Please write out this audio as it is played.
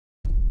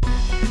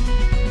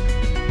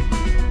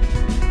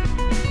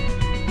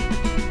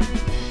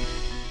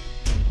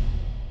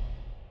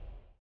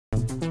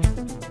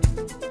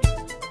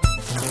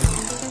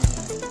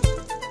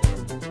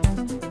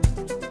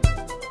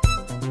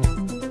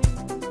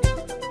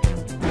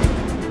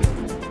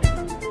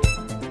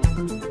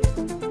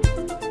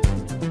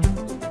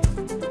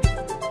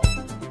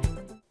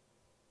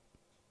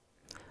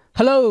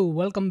Hello,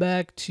 welcome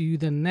back to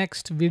the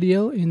next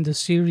video in the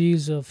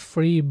series of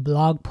free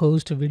blog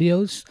post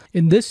videos.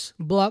 In this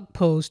blog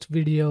post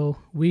video,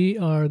 we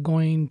are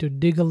going to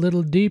dig a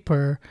little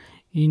deeper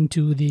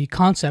into the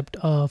concept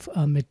of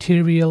a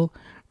material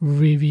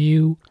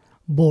review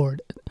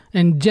board.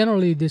 And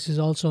generally, this is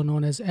also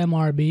known as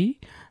MRB,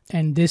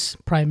 and this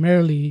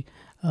primarily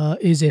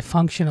is a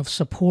function of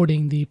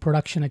supporting the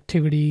production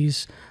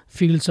activities,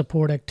 field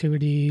support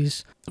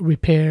activities,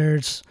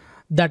 repairs,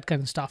 that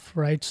kind of stuff,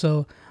 right?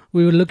 So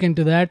we will look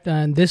into that,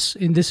 and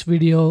in this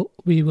video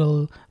we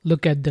will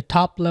look at the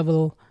top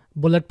level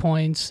bullet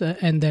points,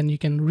 and then you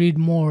can read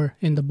more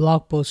in the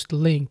blog post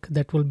link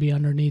that will be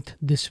underneath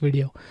this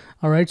video.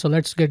 All right, so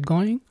let's get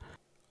going.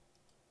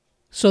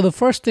 So the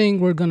first thing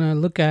we're going to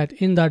look at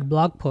in that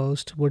blog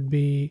post would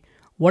be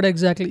what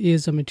exactly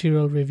is a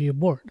material review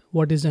board,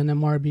 what is an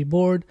MRB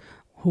board,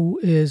 who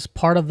is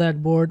part of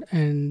that board,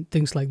 and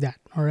things like that.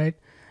 All right,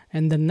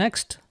 and the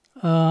next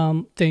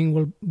thing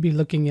we'll be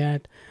looking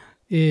at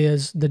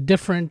is the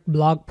different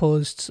blog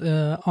posts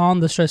on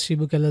the Stress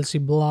Ebook LLC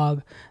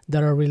blog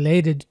that are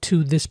related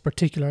to this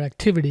particular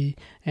activity,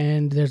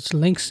 and there's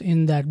links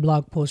in that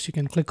blog post you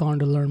can click on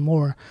to learn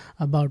more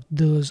about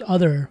those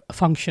other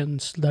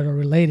functions that are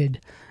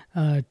related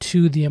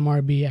to the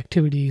MRB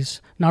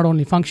activities, not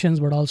only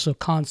functions but also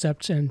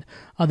concepts and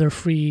other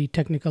free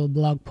technical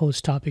blog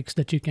post topics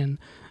that you can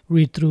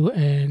read through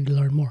and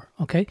learn more.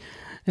 Okay,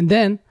 and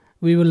then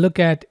we will look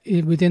at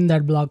within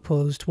that blog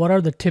post what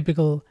are the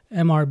typical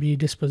MRB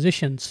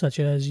dispositions, such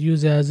as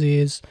use as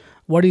is,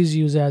 what is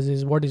use as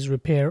is, what is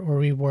repair or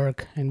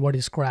rework, and what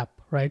is scrap,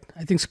 right?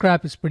 I think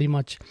scrap is pretty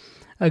much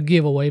a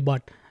giveaway,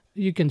 but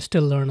you can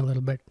still learn a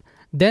little bit.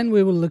 Then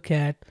we will look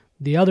at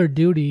the other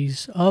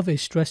duties of a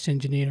stress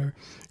engineer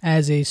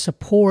as a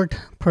support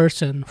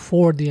person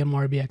for the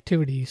MRB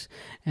activities,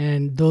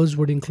 and those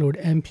would include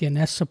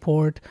MP&S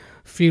support,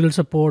 field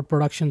support,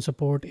 production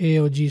support,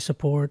 AOG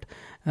support,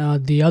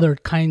 the other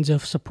kinds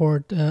of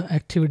support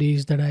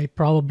activities that I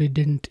probably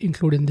didn't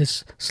include in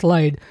this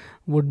slide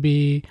would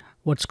be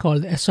what's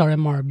called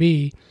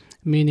SRMRB,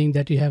 meaning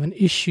that you have an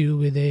issue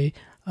with a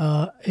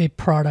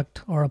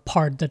product or a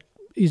part that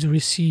is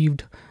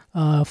received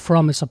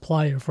from a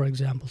supplier, for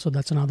example. So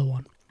that's another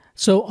one.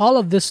 So all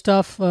of this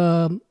stuff,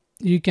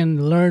 you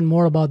can learn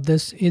more about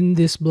this in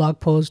this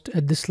blog post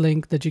at this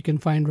link that you can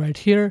find right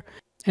here.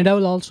 And I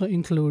will also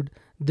include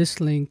this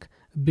link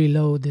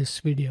below this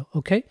video.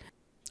 Okay,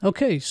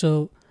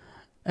 so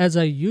as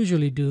I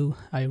usually do,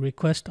 I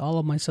request all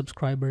of my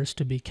subscribers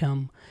to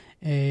become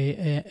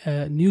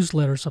a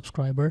newsletter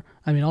subscriber.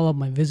 I mean, all of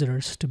my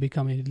visitors to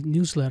become a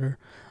newsletter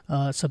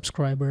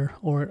subscriber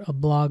or a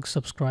blog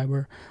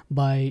subscriber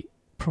by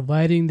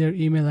providing their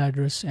email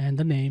address and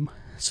the name,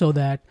 so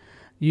that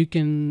you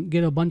can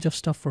get a bunch of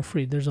stuff for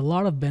free. There's a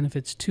lot of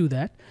benefits to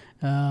that.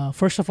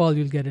 First of all,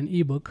 you'll get an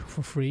ebook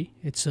for free.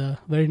 It's a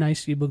very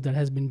nice ebook that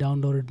has been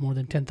downloaded more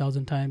than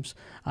 10,000 times.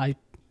 I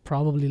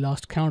probably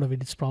lost count of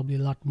it. It's probably a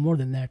lot more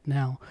than that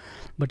now,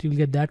 but you'll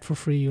get that for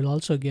free. You'll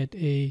also get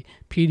a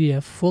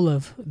PDF full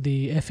of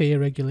the FAA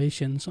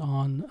regulations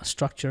on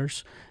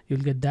structures.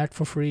 You'll get that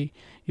for free.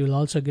 You'll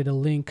also get a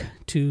link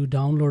to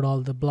download all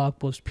the blog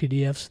post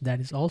PDFs. That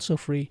is also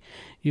free.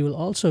 You will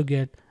also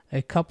get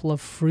a couple of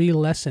free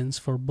lessons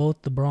for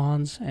both the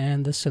bronze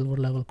and the silver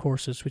level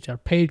courses, which are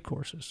paid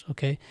courses.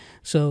 Okay,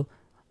 so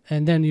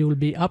and then you will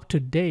be up to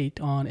date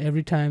on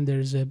every time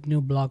there's a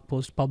new blog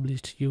post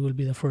published. You will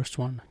be the first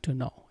one to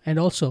know. And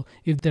also,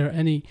 if there are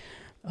any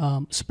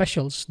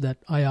specials that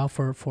I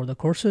offer for the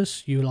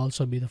courses, you will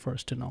also be the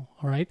first to know.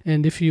 All right,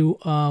 and if you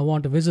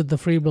want to visit the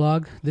free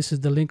blog, this is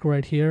the link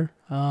right here,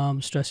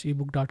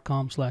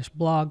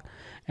 stressebook.com/blog.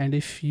 And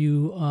if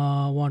you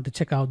want to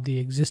check out the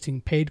existing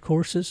paid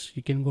courses,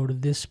 you can go to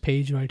this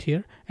page right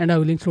here, and I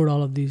will include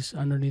all of these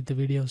underneath the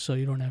video so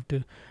you don't have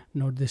to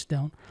note this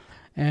down.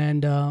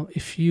 And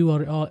if you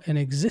are an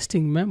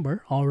existing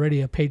member, already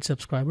a paid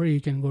subscriber,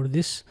 you can go to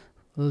this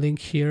link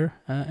here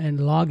and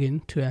log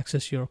in to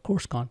access your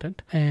course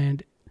content.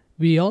 And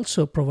we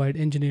also provide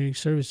engineering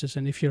services,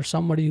 and if you're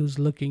somebody who's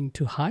looking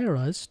to hire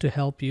us to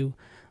help you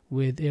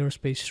with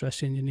aerospace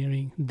stress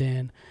engineering,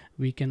 then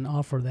we can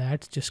offer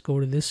that. Just go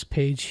to this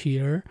page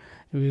here.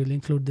 We will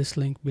include this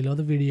link below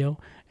the video,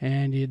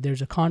 and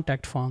there's a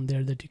contact form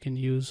there that you can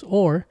use,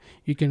 or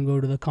you can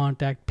go to the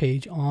contact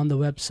page on the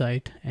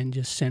website and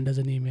just send us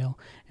an email,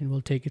 and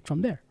we'll take it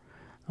from there.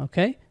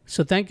 Okay,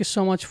 so thank you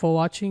so much for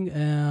watching,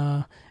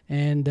 and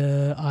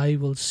I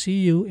will see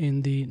you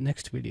in the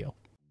next video.